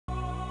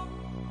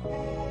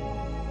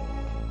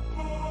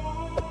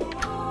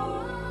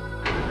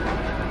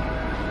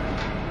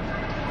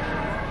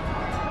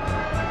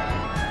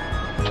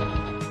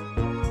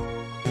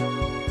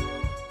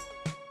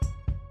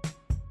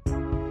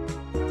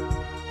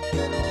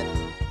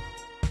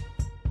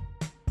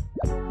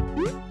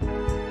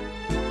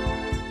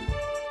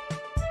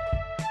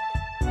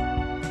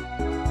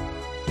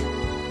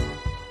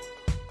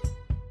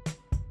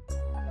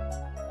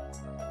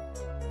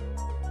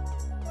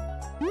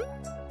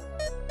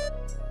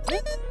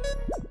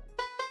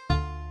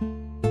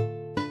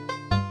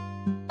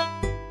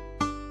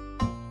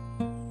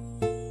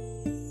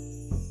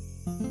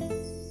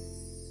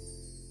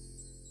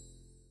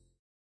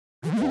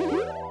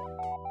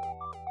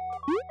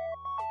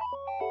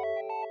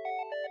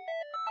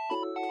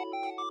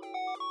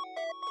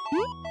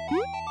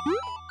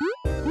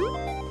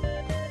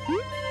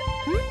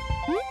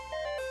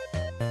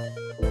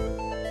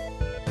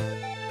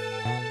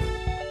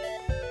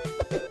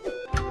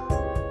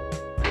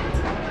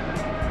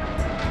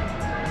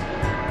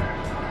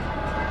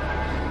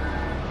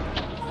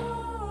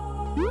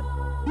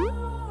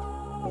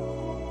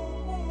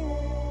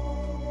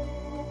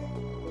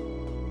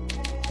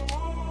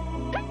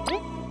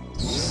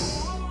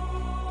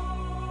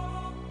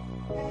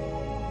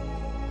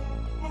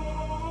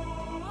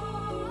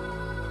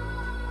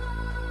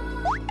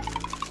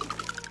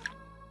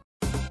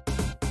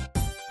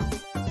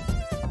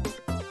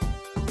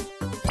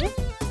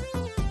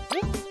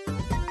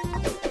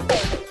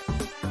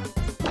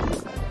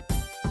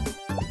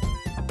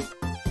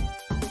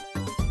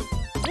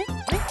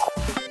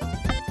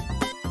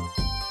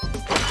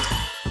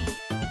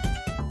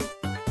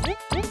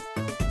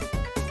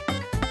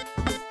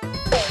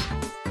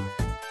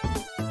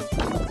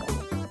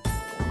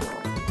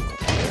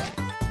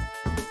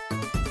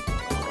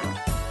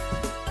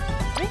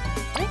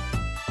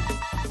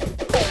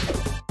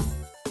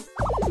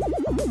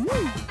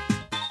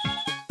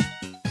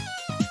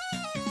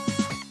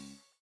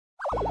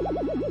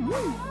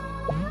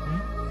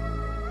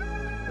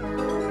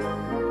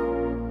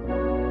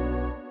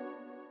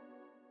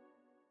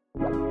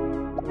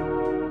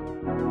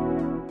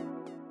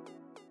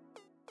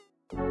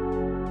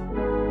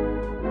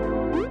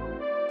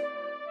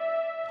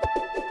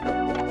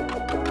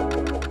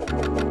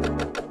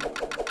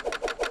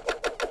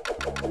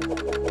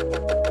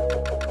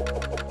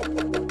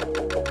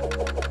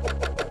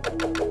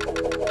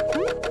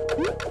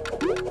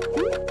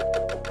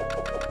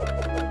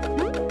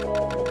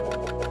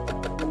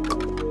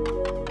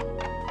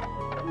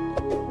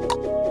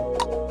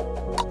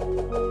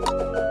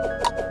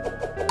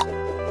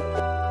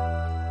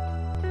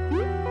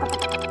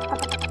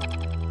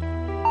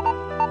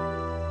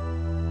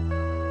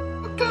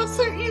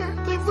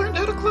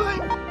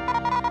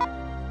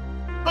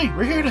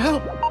We're here to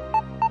help!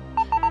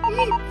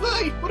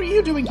 Vi, what are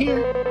you doing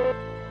here?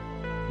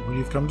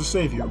 We've come to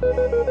save you.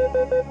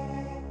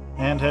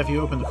 And have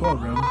you open the core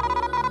room.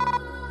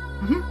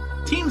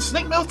 Team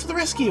Snakemouth to the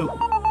rescue!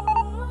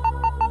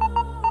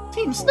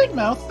 Team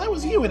Snakemouth? That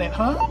was you in it,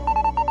 huh?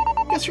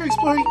 Guess your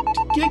exploring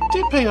gig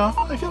did pay off.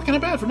 I feel kinda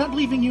bad for not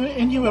believing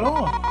in you at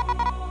all.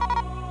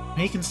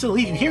 They can still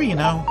leave you here, you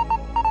know.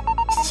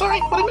 Sorry,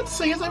 what I meant to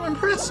say is I'm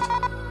impressed.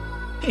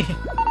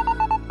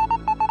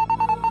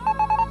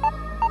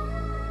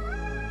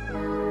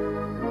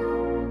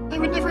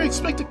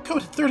 Expected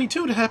Code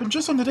 32 to happen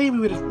just on the day we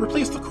would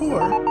replace the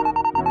core.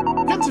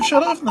 The guns have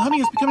shut off and the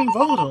honey is becoming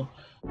volatile.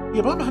 The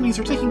Obama honeys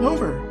are taking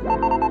over.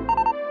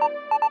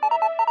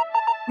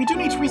 We do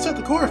need to reset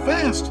the core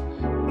fast,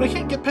 but I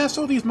can't get past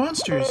all these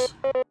monsters.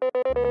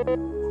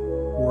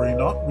 Worry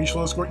not, we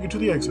shall escort you to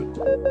the exit.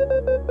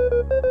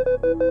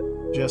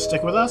 Just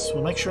stick with us,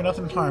 we'll make sure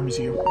nothing harms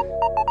you.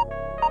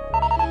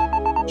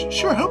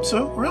 Sure hope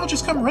so, or I'll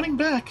just come running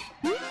back.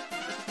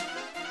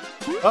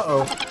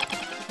 Uh-oh.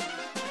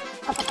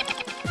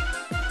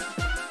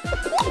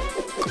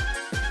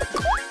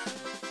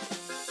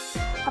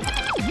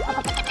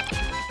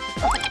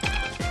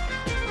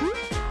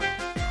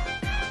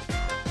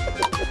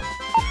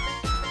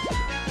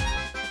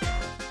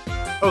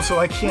 Oh, so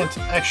I can't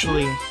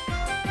actually...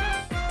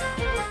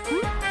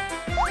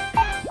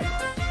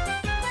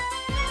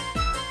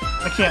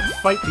 I can't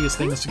fight these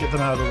things to get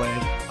them out of the way.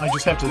 I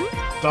just have to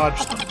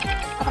dodge them.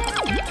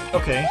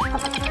 Okay.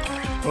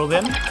 Well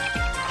then...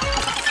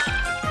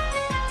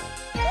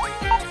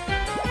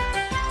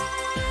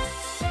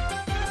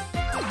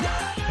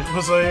 It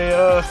was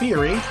a,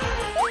 theory.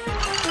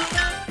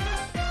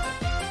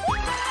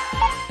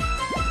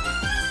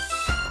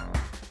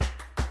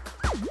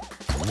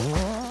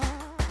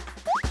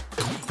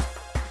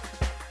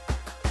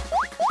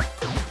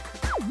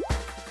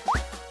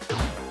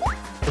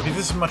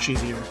 This is much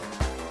easier,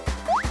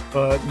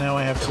 but now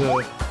I have to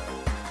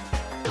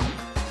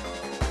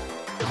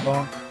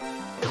bonk,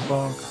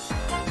 bonk.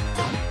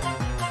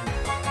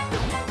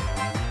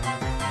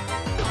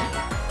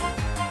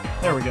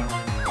 There we go.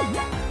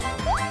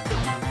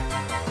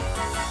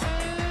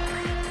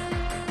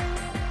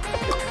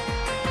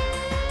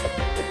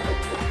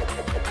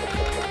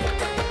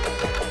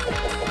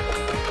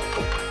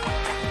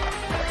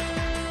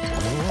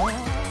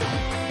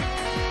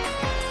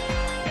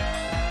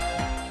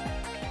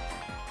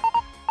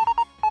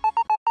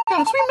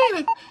 We made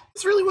it!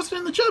 This really wasn't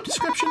in the job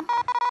description.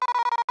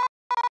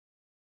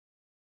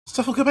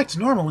 Stuff will go back to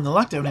normal when the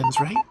lockdown ends,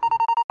 right?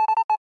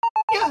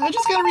 Yeah, I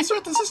just gotta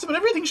restart the system and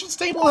everything should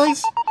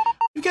stabilize.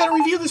 We've gotta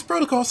review this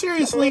protocol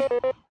seriously.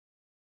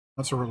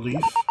 That's a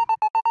relief.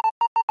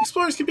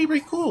 Explorers can be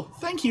pretty cool.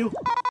 Thank you.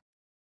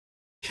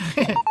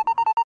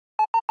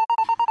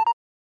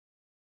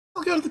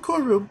 I'll go to the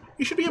core room.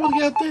 You should be able to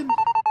get out then.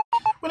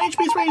 When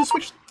HP's ready to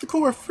switch the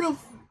core, feel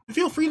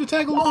free to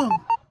tag along.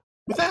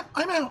 With that,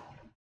 I'm out.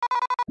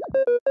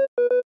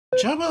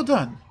 Job well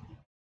done.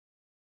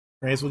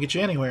 Praise will get you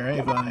anywhere, eh,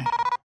 Vi?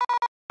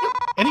 Yep,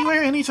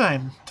 anywhere,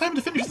 anytime. Time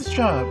to finish this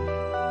job.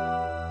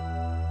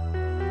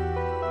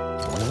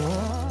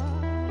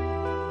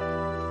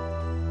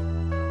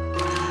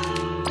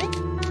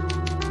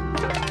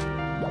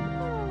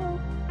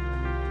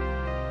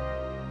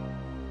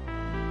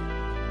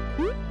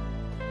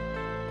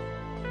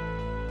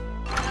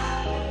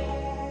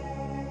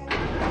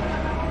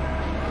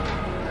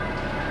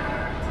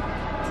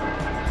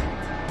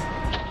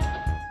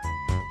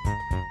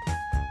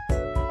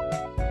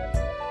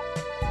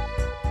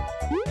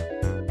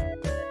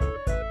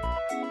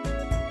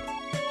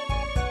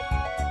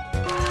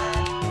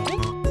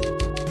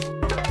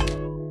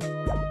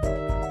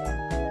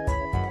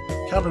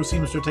 Calvo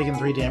seems to have taken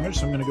 3 damage,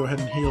 so I'm going to go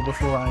ahead and heal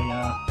before I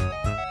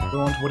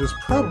go on to what is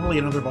probably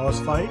another boss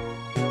fight.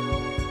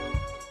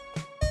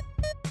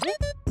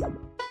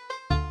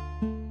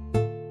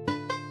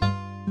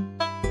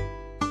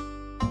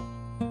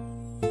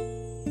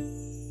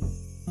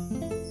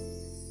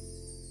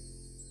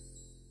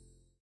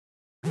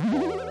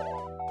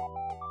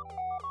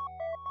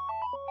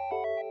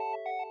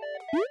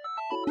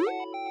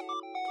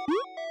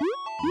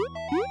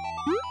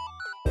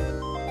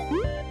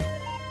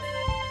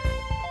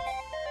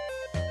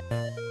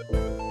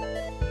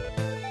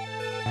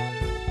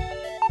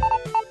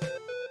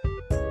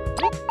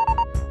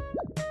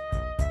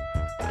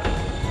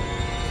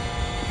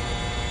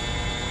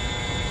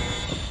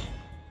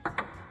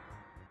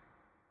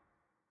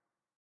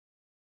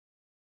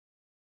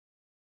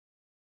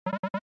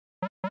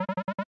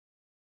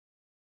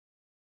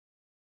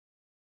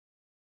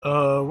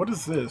 What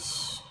is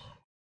this?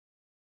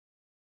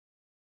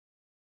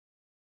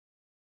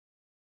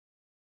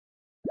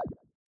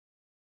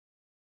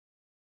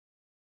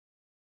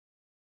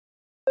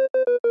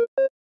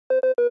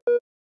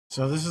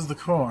 So this is the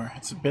core.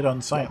 It's a bit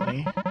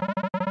unsightly.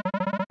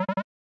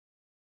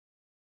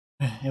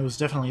 It was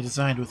definitely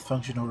designed with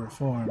function over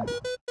form.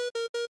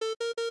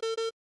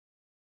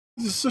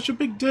 This is such a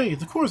big day.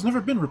 The core's never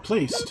been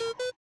replaced.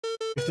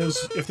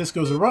 If this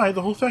goes awry,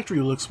 the whole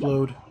factory will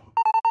explode.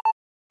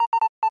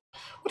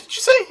 What did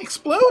you say?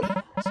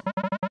 Explode?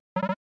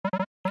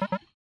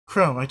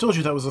 Crow, I told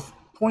you that was a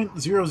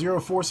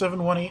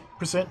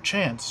 0.004718%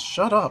 chance.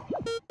 Shut up.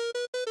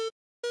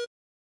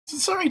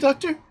 Sorry,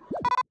 Doctor.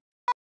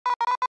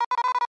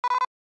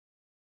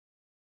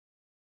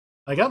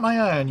 I got my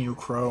eye on you,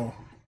 Crow.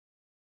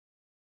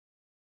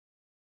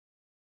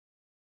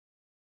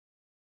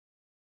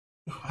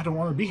 I don't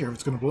want to be here if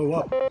it's going to blow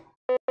up.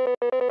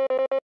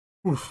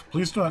 Oof,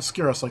 please do not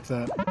scare us like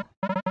that.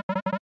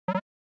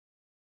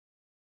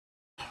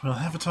 We'll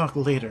have a talk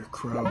later,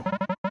 Crow.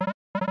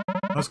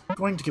 I was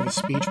going to give a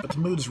speech, but the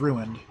mood's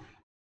ruined.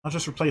 I'll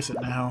just replace it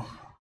now.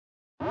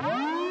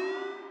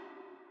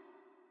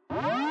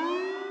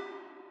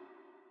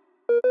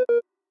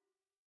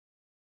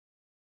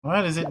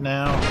 What is it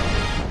now?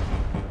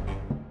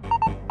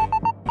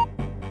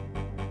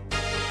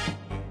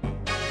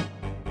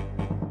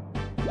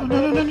 No, no,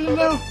 no, no, no,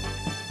 no!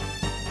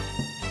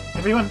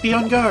 Everyone be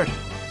on guard!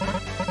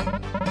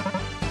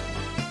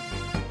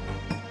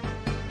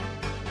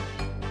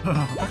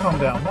 Calm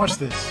down, watch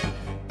this.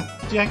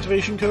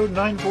 Deactivation code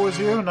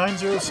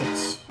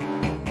 940906.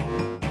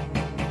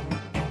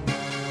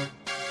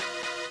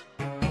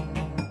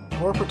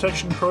 Core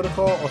Protection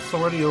Protocol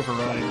Authority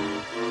Override.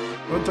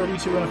 Code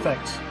 32 in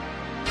effect.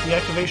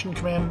 Deactivation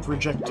command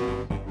rejected.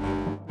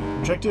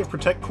 Objective: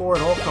 protect core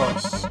at all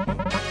costs.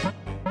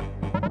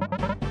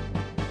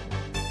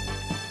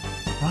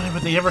 Why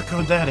would they ever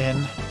code that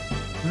in?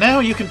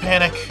 Now you can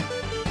panic!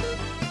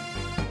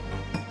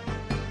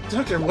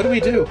 Doctor, what do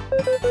we do?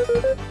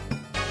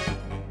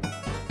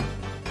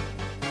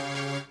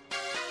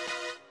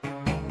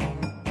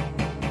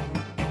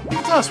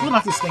 It's us, we'll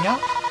knock this thing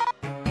out.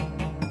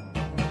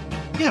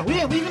 Yeah, we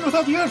ain't leaving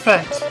without the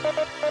artifact!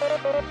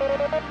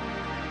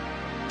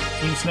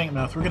 Team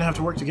Snakemouth, we're gonna have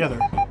to work together.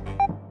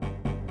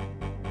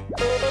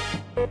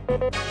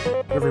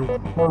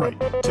 Everyone, alright.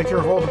 Take care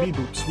of all the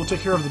bee-boops. We'll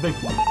take care of the big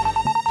one.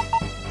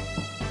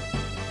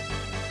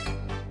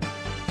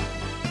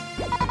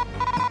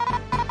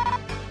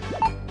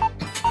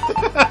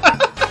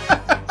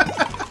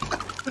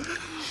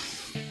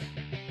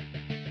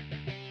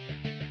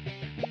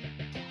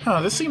 Huh,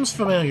 this seems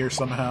familiar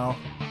somehow.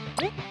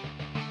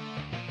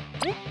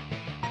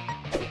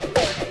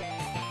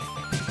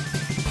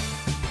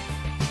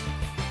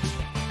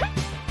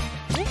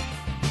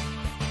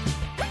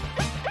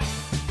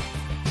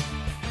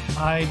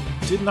 I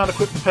did not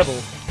equip the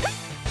pebble.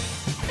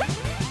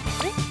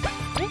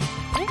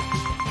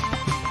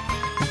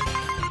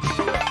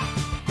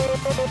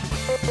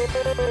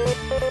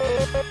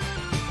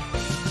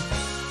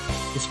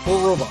 This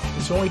poor robot.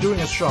 It's only doing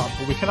its job,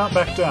 but we cannot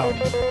back down.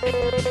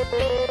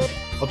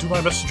 I'll do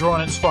my best to draw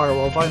on its fire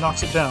while Vi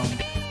knocks it down.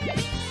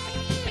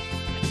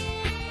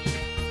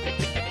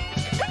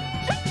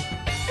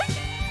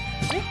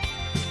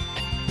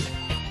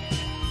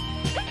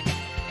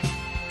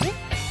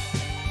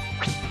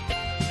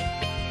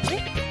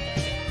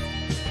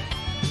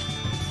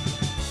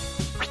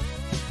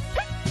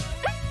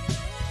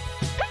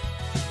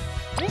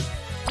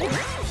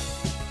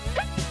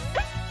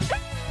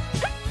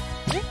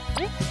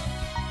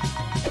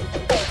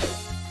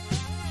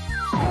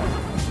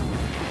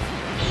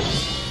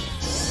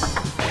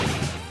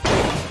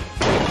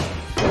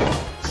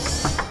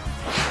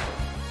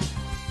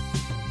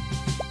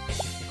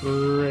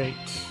 Great.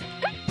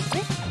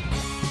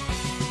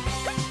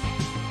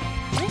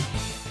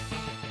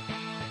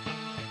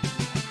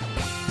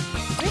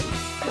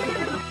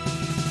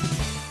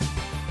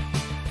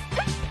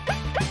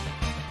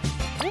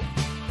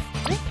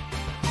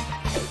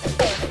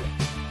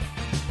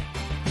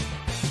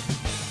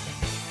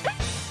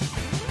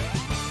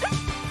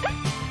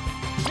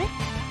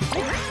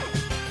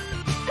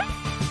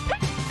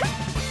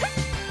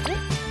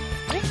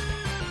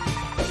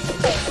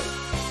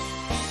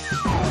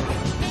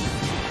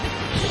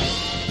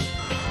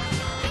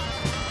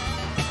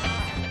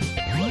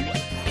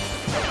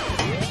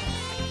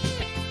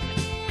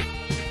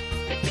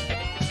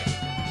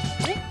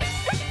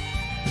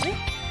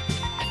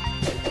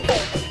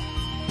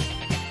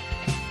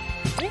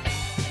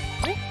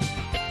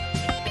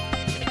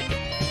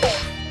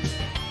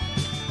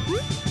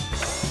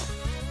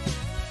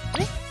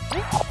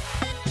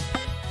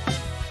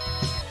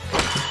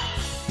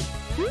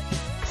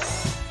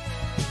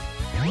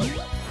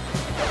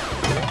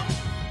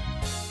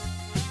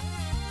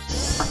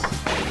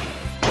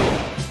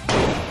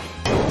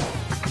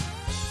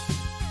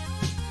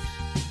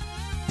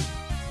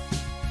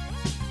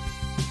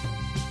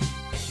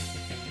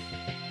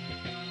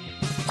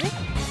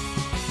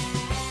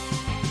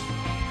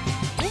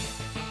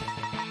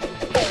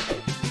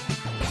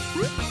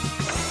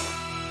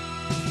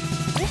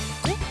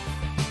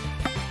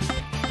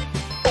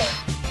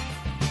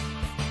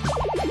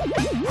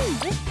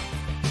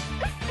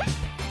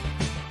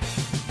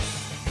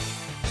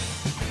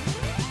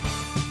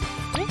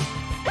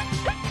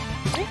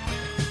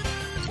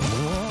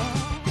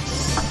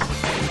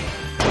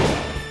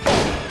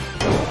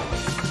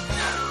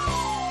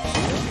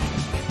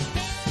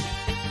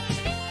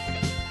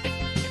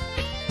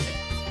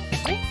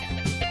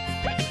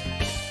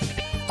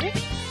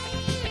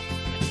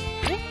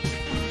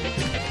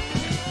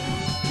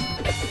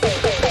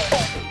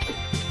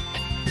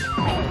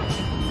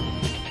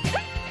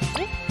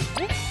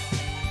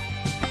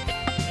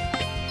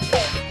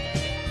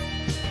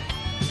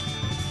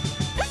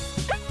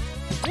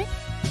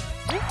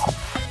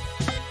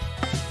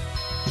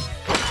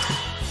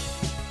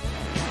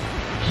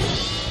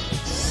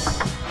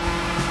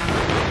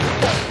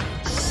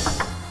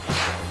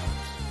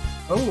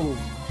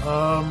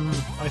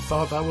 I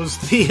thought that was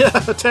the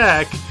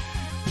attack.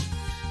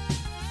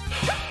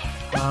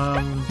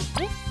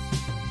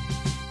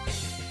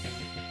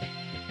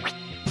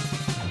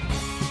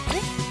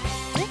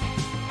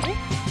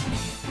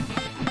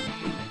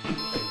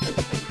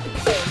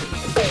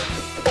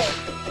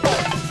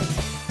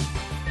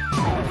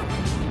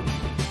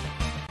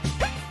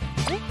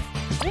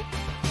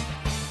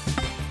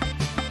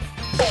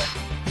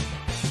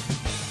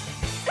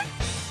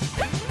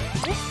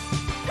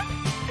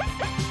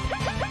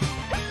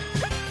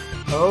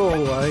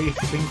 Oh, I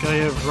think I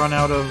have run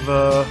out of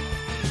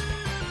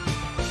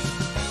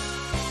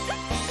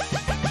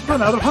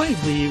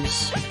hive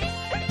leaves.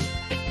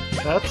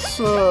 That's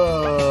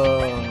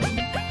something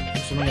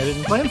I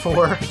didn't plan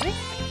for.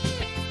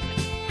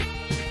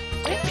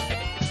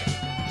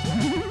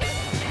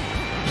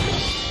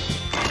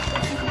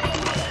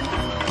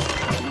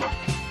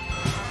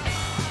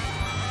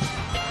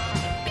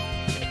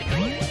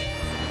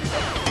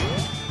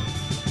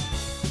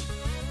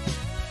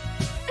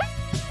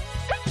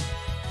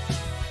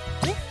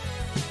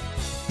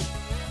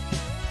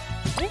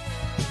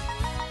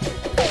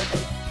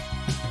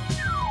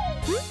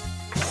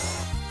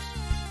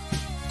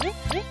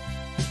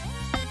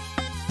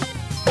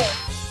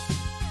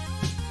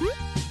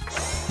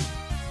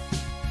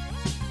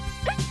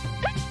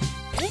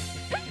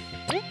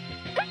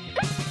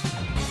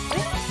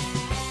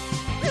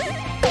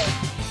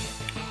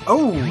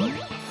 Oh! You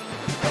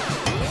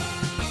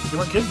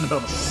weren't kidding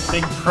about a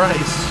big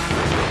price.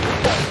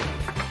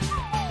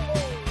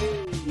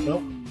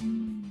 Well.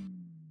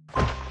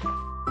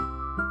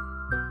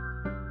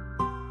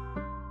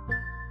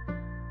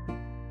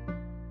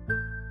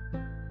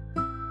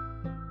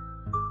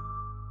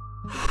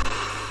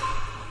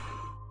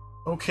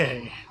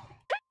 Okay.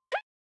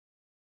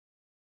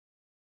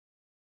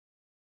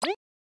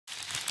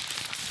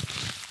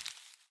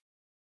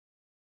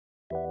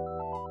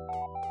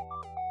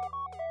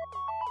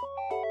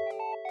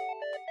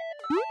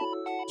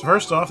 So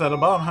first off, that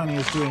bomb honey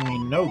is doing me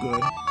no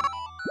good.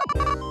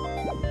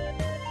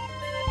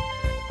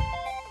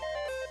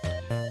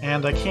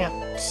 And I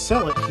can't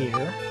sell it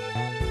here.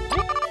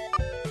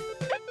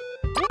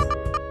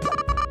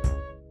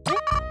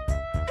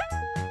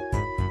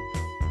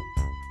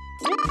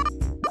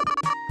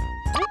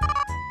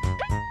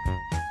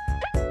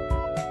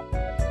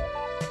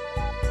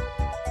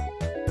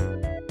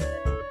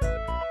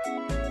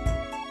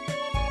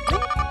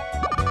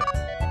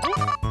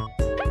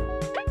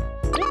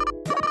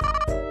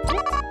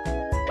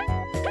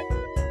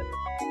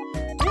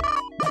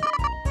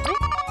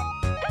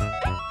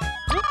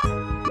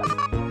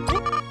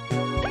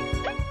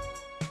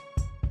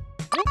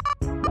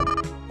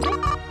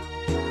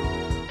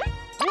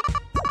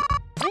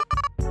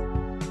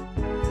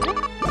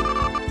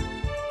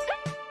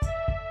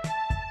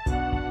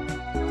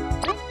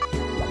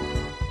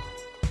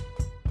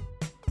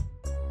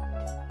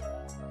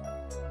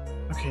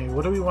 Okay,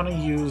 what do we want to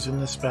use in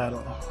this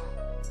battle?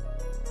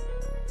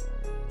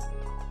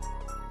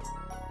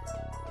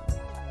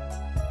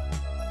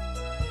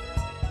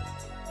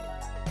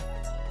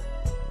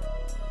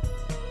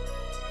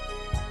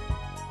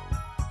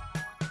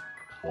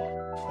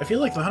 I feel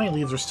like the honey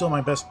leaves are still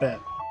my best bet.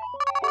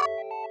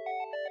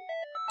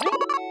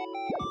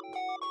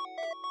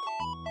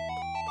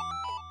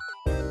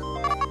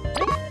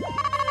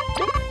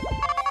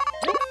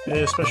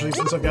 Especially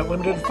since I've got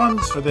limited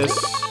funds for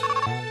this.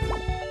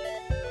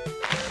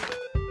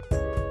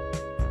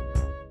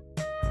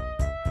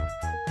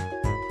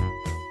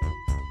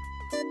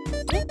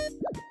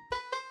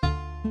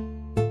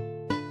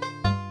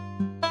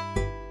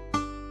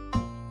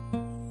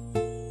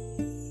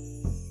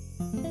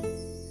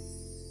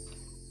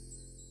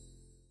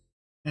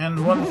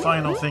 And one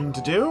final thing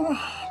to do,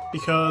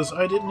 because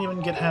I didn't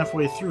even get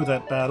halfway through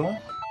that battle.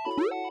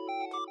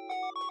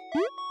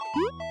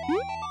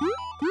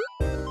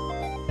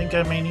 I think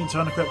I may need to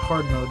unequip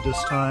hard mode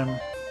this time.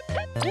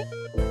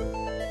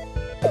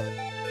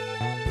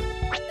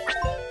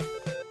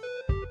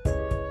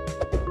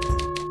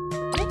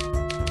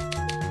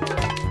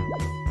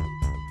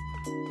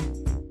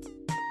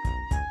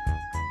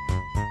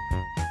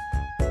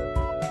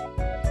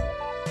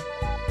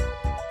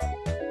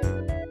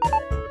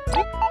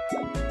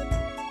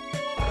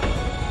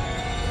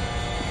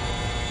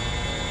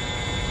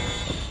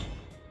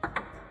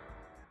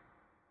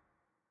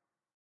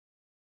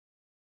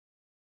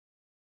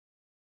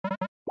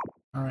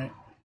 Alright.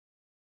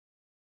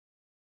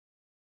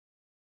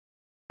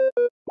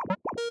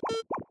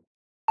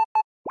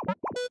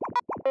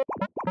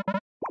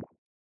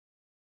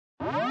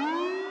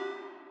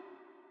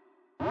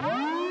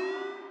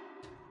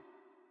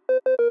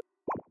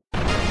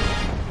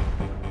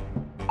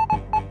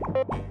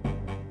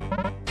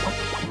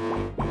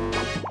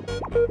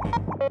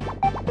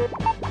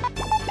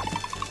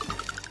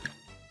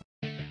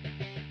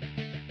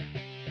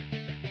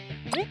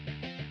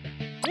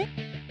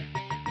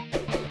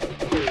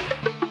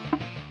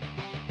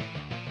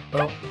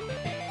 Well.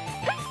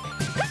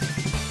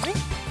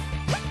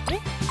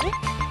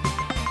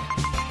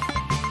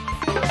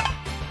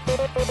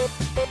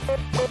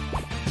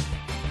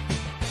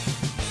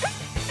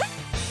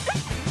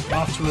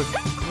 Off to a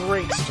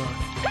great start.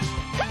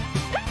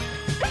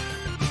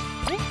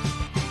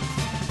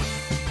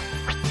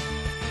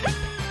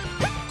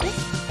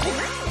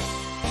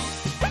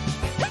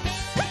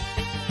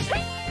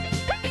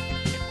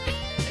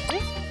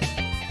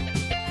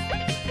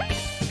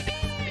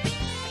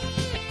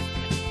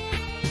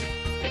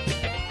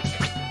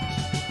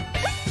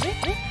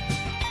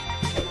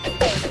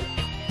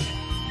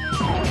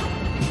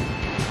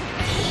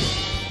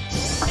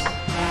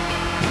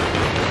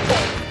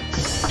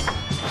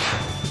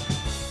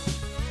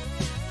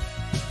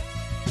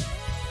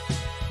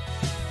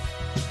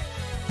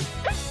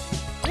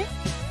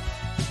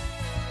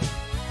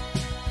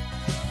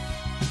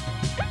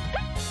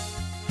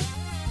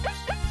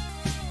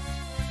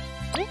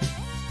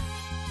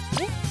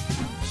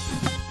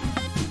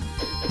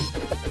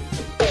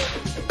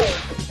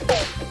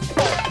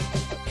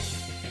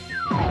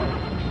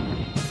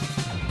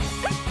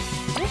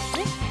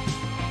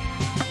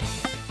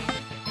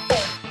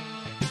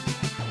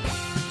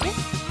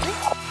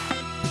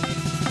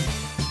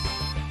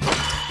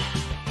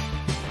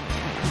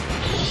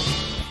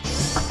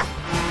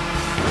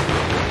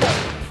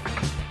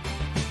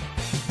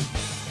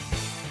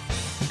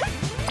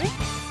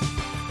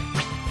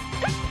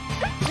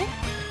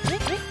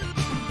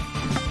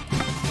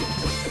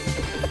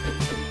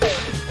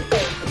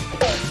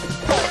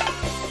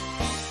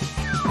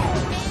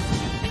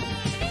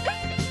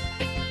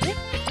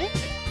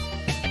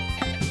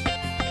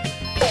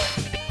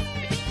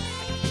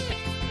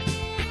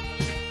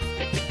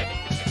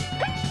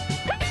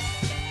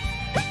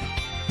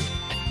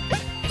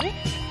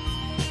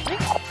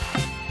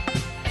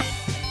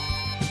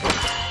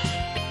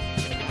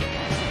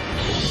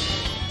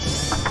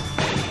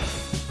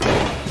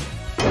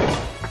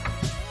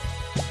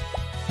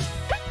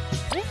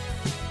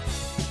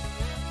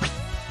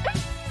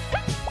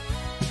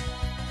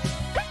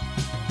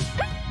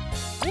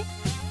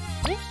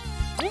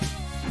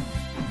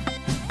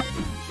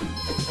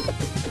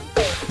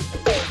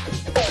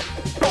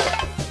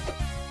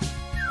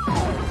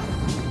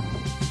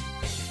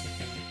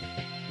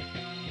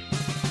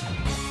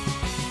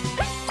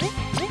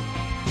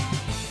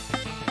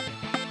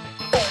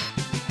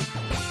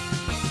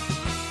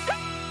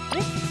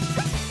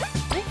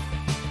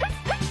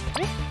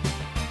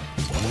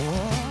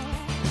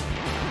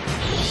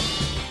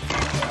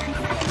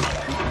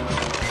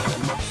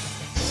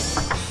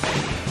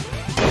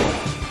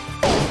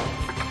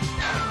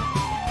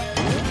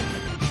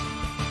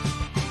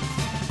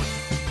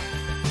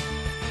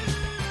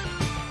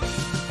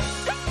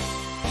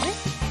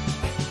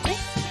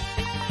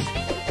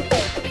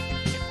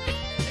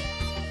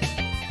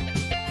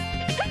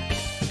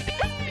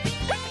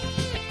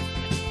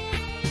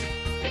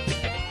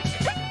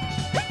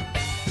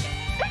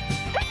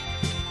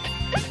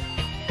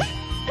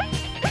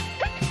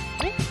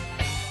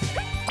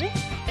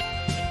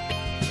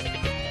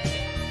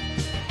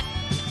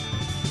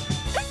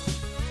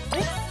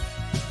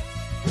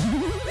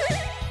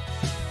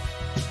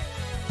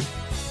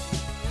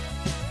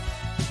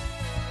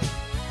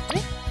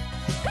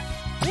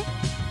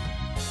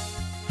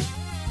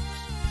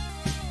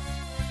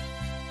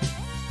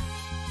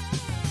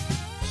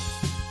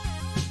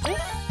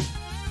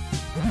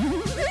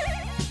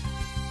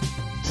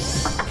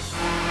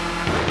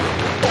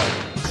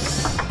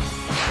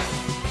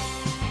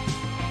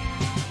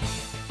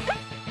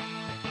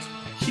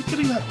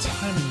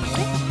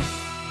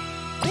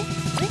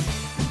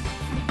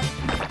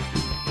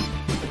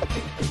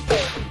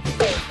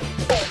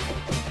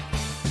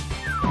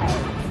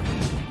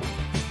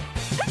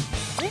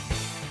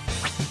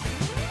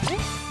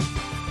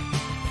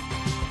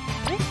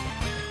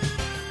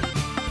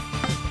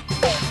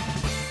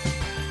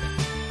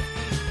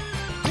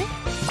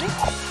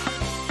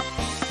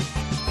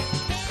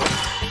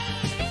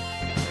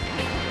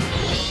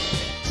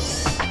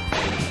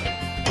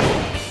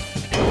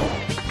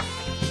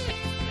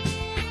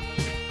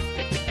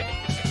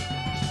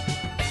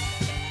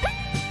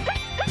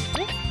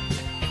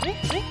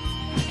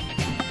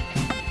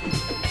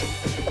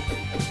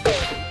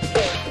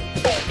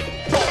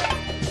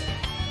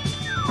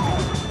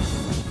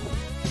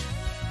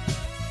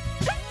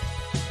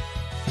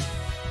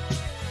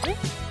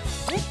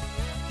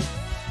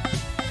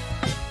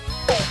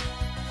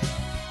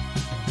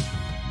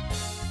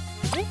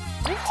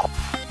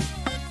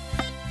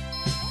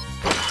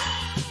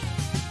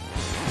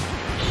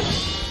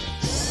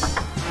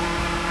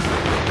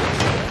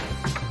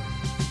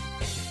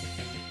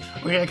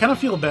 Okay, I kind of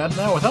feel bad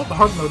now. Without the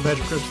hard mode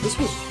magic crypt, this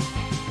was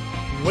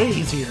way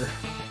easier.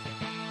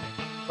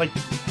 Like,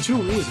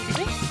 too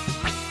easy.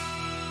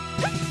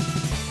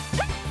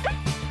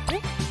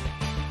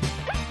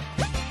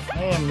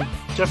 I am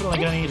definitely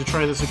going to need to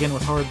try this again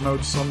with hard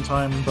mode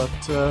sometime, but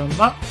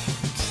not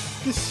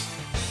this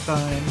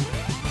time.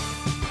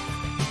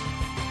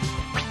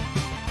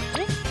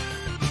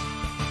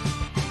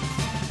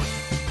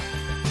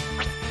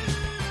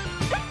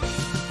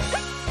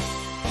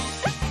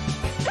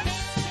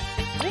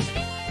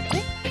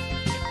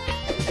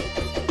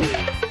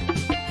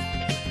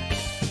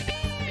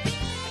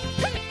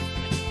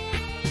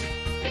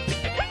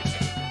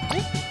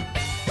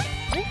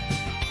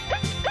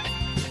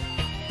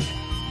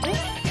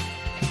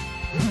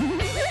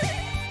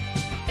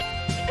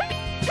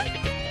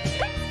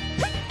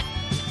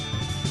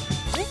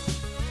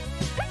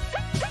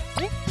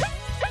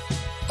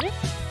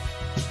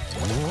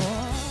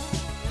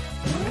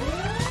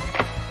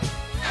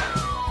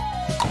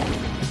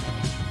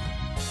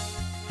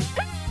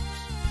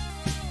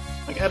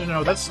 I don't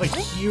know, that's like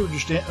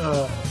huge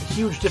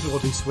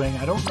difficulty swing.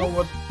 I don't know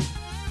what...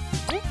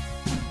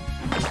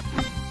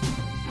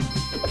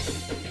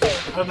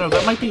 I don't know,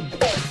 that might be...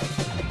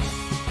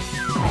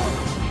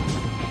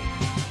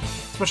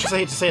 As much as I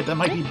hate to say it, that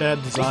might be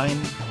bad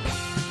design.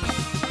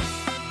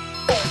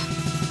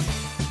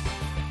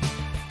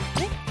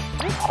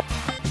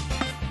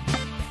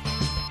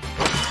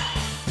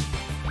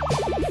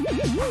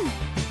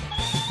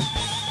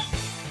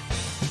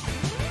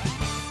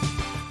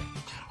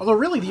 Although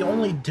really the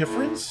only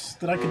difference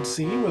that I could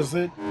see was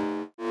that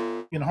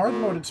in hard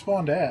mode it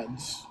spawned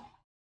ads.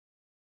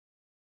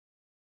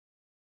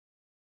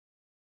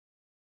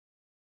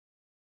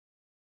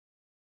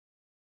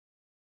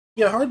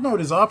 Yeah, hard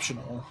mode is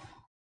optional.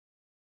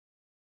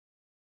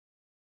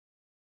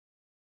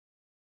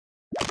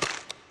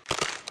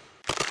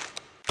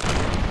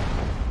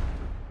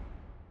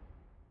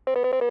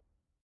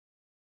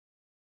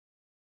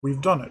 We've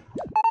done it.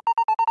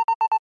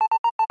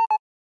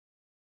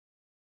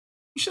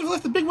 You should have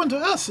left the big one to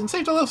us and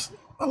saved us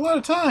a lot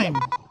of time.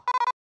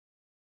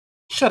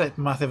 Shut it,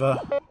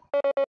 Mathiva.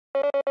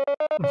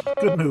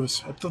 Good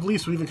news. At the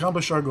least, we've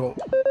accomplished our goal.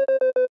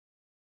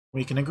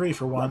 We can agree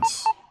for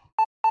once.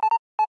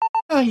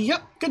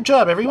 Yep. Good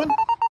job, everyone.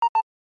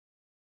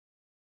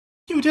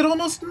 You did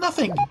almost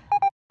nothing.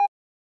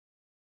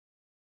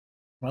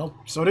 Well,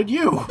 so did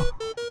you.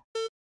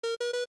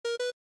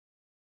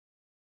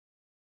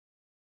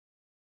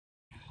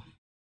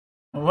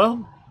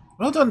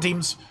 Well done,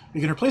 teams.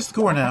 We can replace the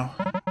core now.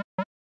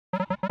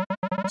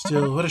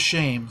 Still, what a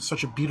shame.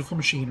 Such a beautiful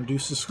machine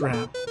reduced to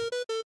scrap.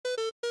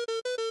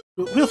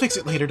 We'll fix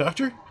it later,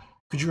 Doctor.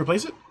 Could you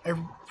replace it? I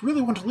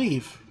really want to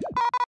leave.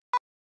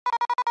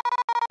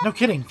 No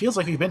kidding. Feels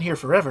like we've been here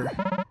forever.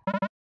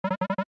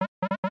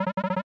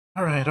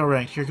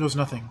 Alright. Here goes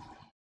nothing.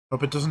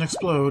 Hope it doesn't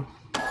explode.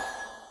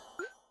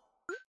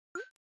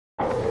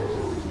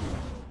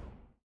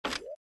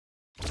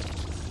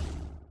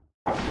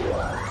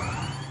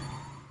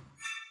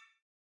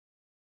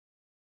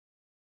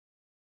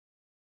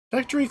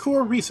 Factory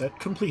core reset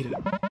completed.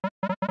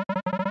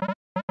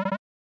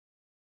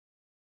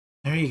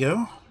 There you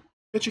go.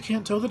 Bet you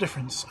can't tell the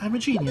difference. I'm a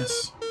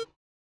genius.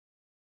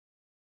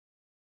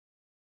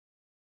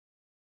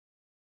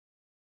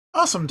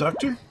 Awesome,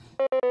 Doctor.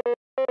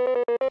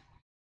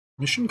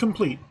 Mission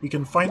complete. We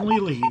can finally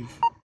leave.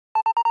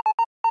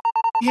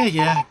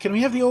 Yeah. Can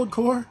we have the old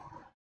core?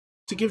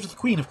 To give to the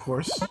Queen, of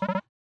course.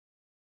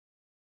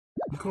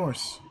 Of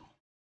course.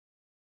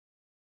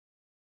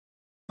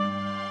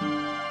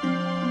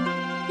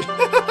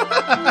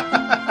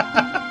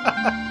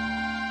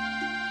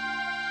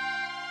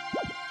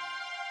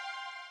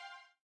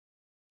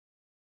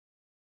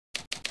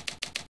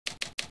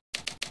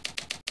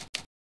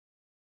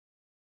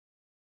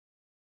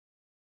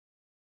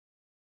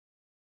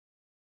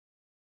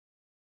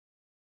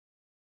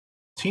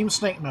 Team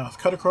Snakemouth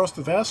cut across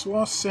the vast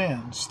lost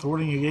sands,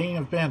 thwarting a gang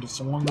of bandits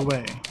along the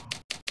way.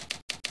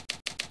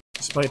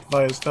 Despite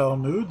Via's foul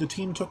mood, the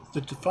team took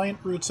the Defiant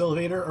Roots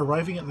elevator,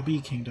 arriving at the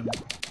Bee Kingdom.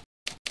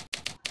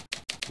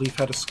 Leaf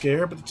had a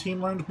scare, but the team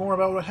learned more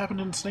about what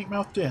happened in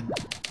Snakemouth Den.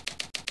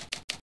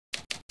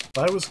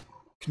 Vi was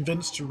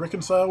convinced to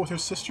reconcile with her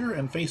sister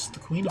and face the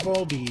Queen of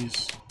all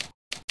Bees.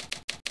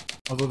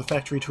 Although the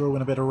factory tour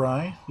went a bit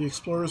awry, the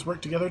explorers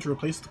worked together to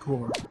replace the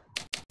core.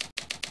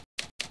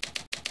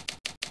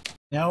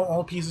 Now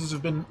all pieces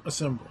have been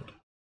assembled.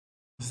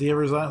 Is the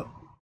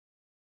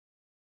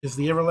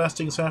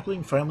everlasting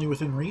sapling finally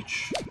within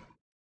reach?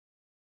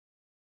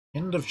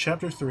 End of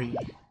Chapter 3.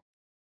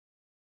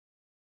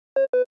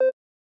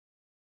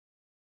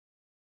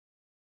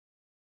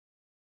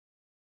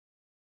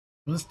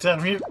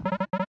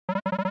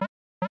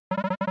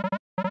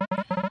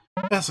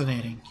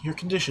 Fascinating. Your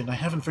condition, I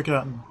haven't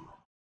forgotten.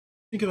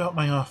 Think about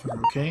my offer,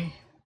 okay?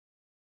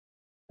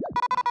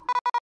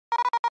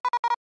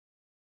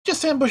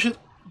 Just ambush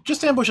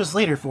us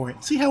later for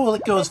it. See how well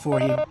it goes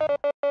for you.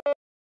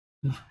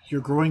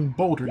 You're growing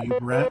bolder, you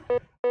brat.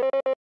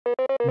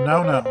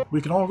 Now,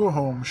 we can all go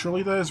home.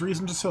 Surely that is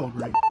reason to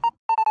celebrate.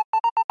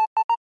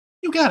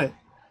 You got it.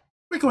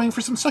 We're going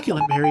for some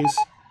succulent berries.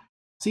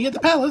 See you at the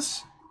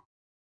palace.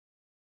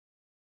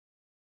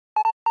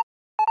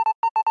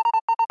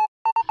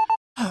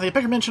 They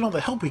better mention all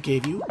the help we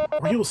gave you,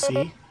 or you'll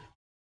see.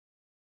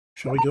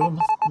 Shall we go,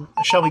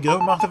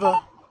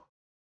 Mathava?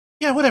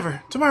 Yeah,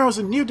 whatever. Tomorrow's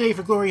a new day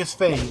for glorious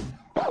fame.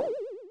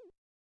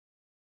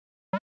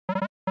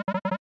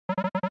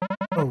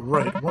 Oh,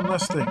 right. One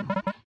last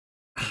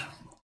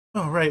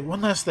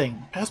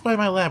thing. Pass by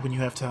my lab when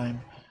you have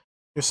time.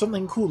 There's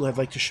something cool I'd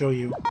like to show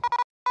you.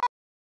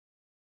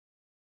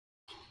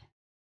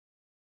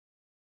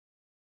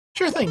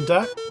 Sure thing,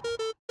 Doc.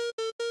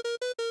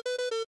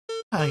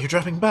 You're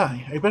dropping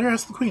by. I better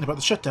ask the Queen about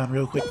the shutdown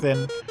real quick,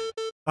 then.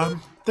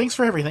 Thanks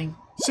for everything.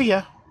 See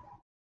ya.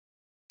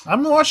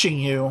 I'm watching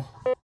you.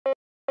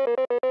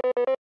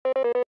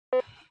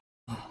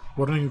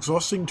 What an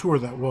exhausting tour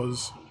that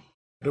was.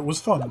 But it was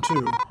fun,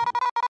 too.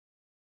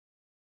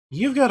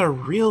 You've got a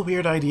real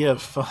weird idea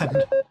of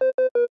fun.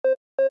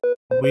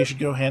 We should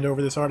go hand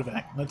over this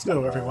artifact. Let's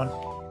go, everyone.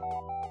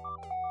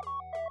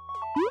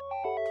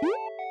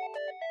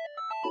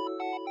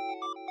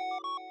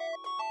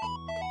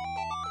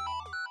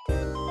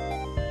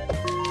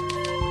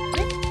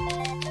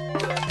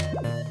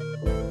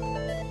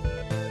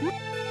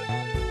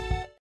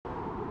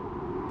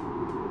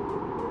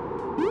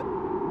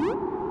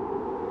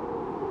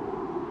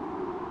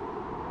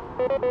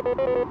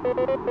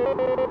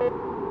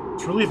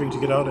 It's relieving to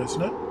get out,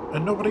 isn't it?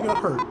 And nobody got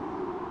hurt.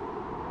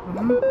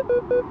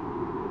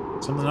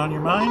 Something on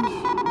your mind?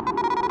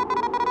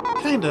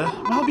 Kinda.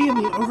 Malby and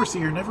the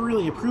Overseer never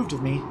really approved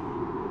of me.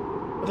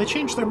 But they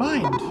changed their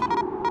mind.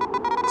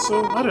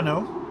 So, I don't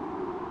know.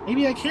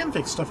 Maybe I can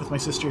fix stuff with my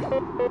sister.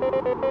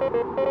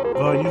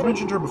 You've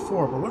mentioned her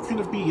before, but what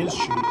kind of bee is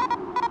she?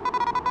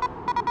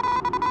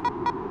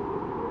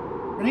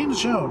 Her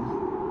name's Joan.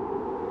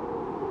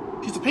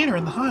 She's a painter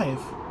in the hive.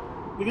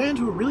 We got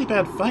into a really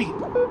bad fight.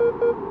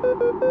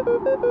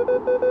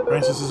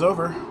 Crisis is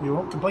over. We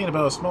won't complain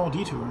about a small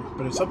detour,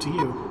 but it's up to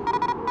you.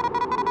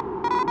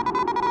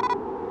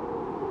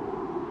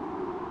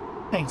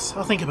 Thanks,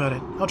 I'll think about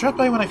it. I'll drop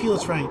by when I feel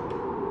it's right.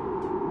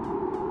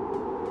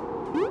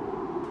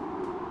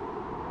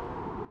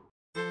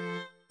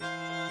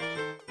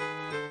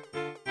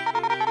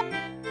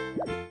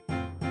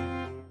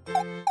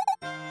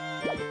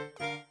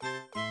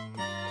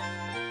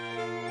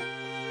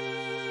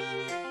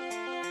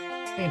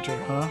 Painter,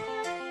 huh?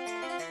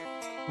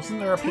 Wasn't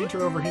there a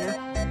painter over here?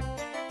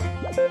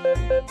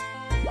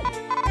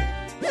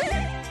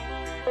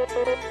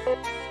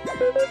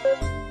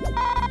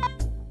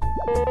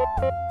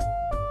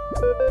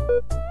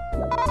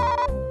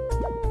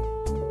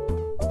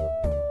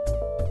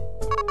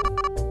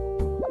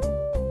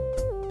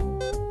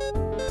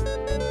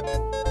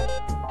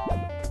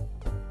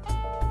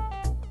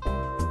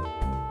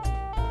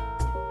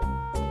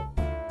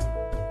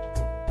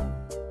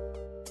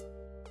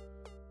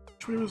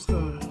 Where was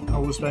the...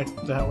 Oh, it was back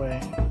that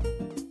way.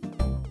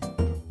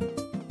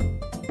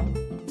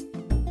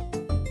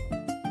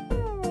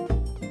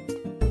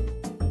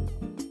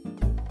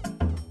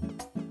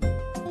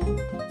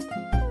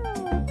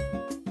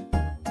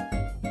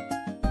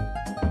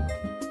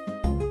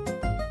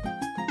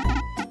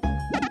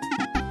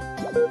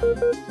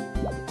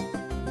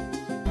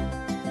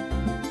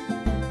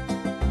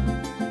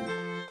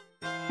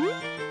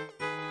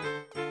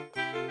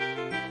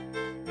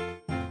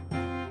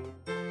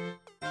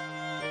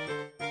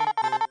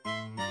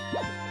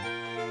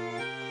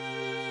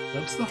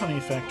 That's the honey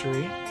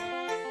factory.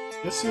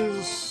 This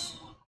is...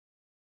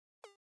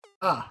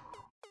 Ah.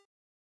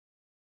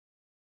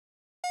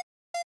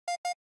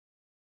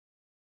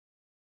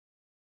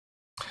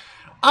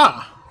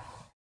 Ah!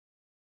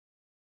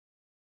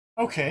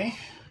 Okay.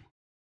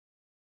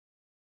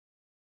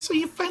 So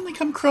you've finally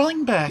come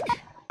crawling back.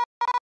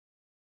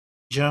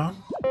 Joan?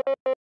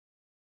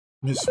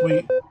 Miss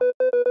Sweet.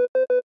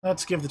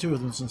 Let's give the two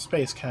of them some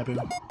space, Kabu.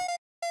 What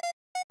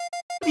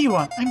do you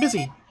want? I'm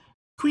busy.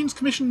 Queen's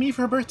commissioned me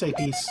for a birthday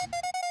piece.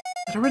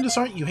 That horrendous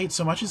art you hate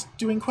so much is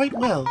doing quite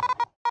well.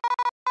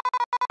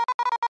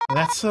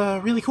 That's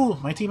really cool.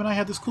 My team and I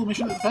had this cool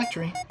mission at the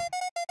factory.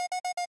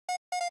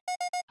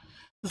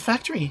 The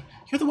factory?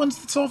 You're the ones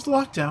that solved the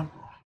lockdown.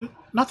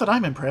 Not that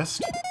I'm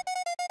impressed.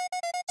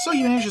 So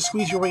you managed to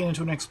squeeze your way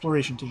into an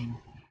exploration team.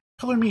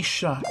 Color me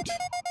shocked.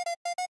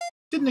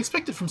 Didn't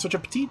expect it from such a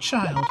petite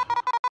child.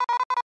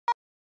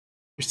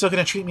 You're still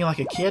gonna treat me like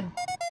a kid?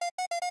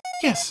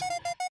 Yes.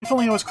 If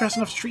only I was crass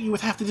enough to treat you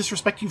with half the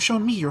disrespect you've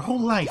shown me your whole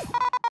life.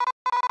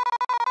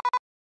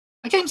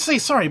 I came to say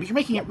sorry, but you're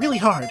making it really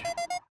hard.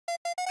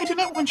 I do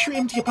not want your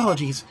empty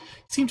apologies.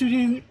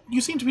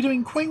 You seem to be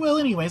doing quite well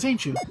anyways,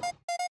 ain't you?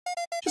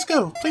 Just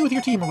go, play with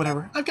your team or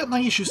whatever. I've got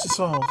my issues to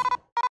solve.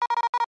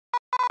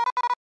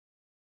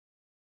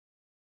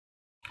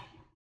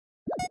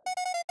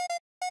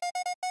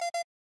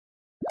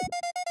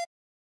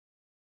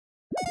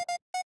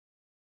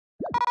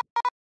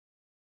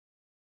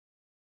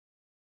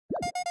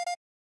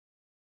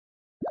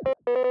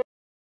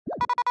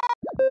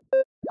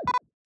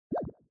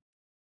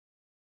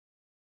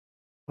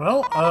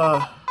 Well,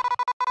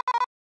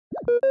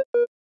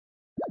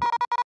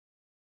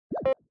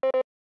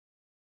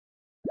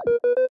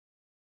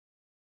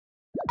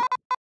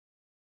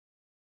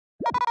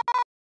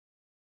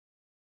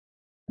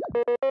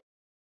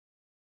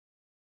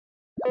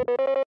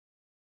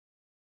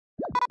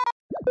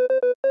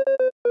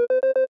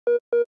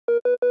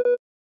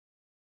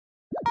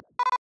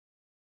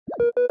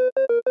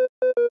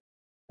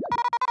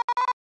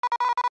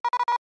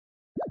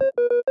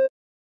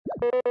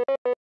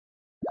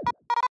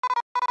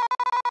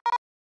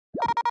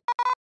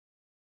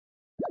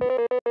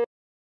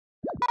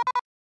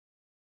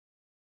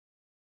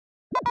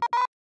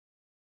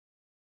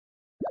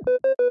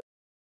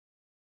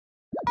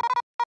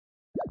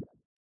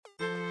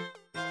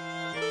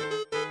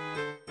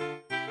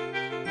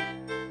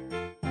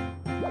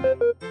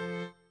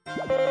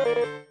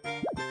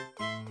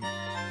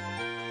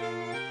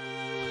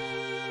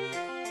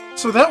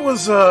 so that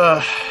was,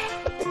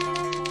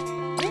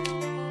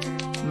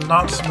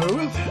 not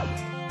smooth.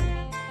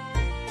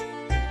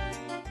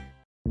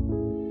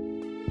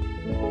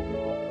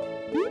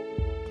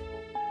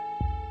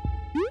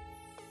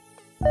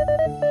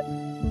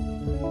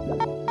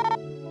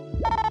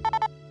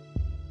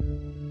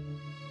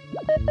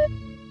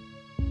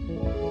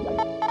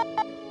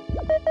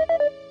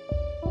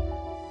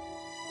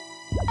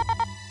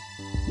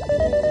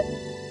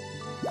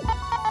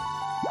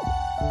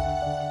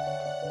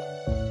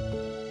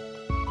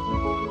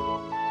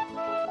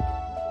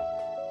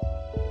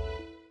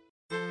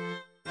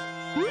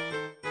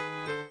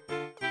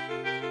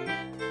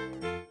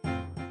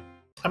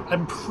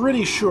 I'm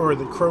pretty sure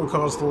that Crow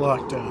caused the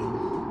lockdown.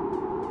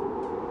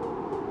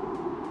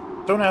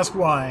 Don't ask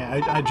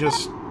why, I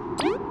just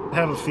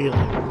have a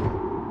feeling.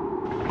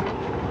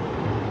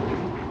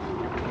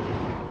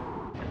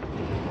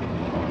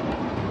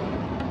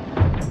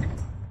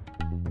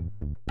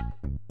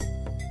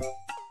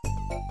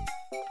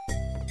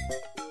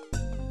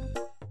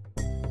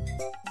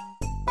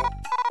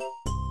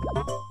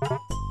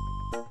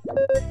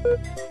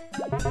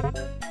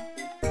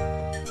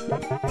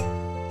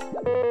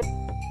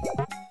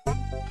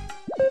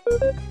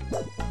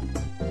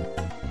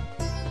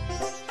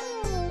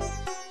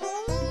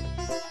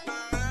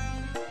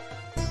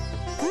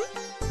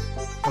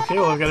 Okay,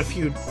 well, I've got a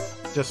few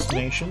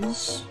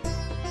destinations.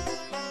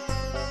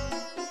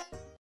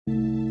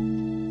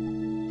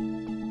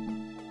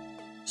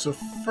 So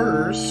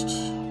first...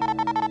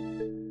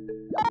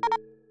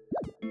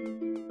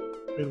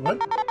 Wait,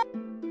 what?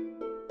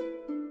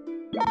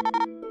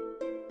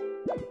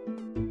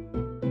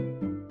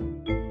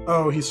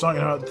 Oh, he's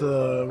talking about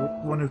the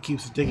one who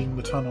keeps digging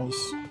the tunnels.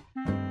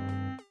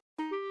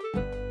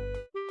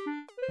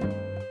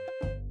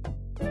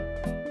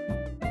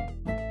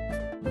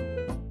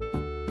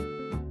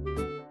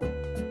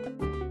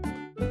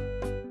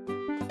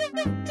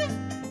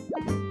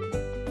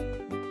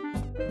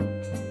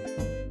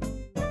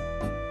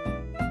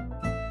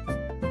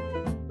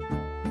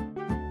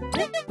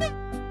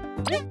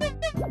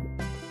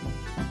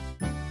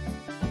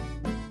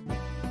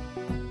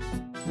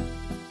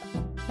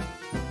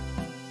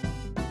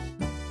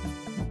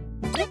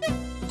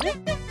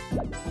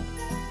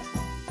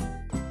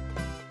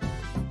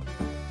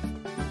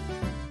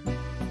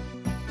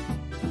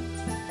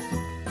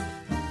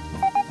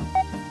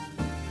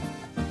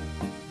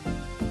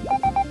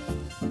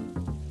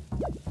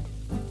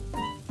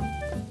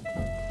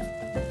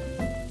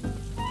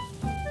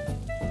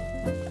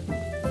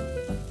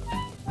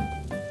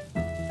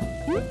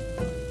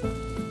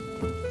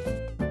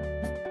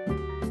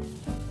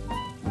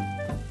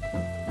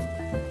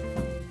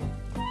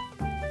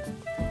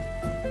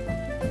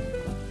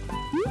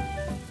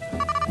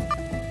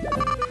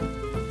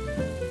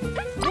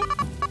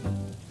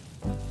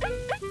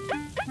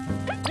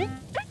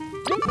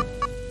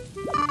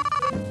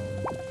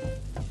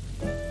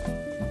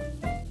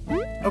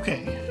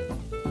 Okay.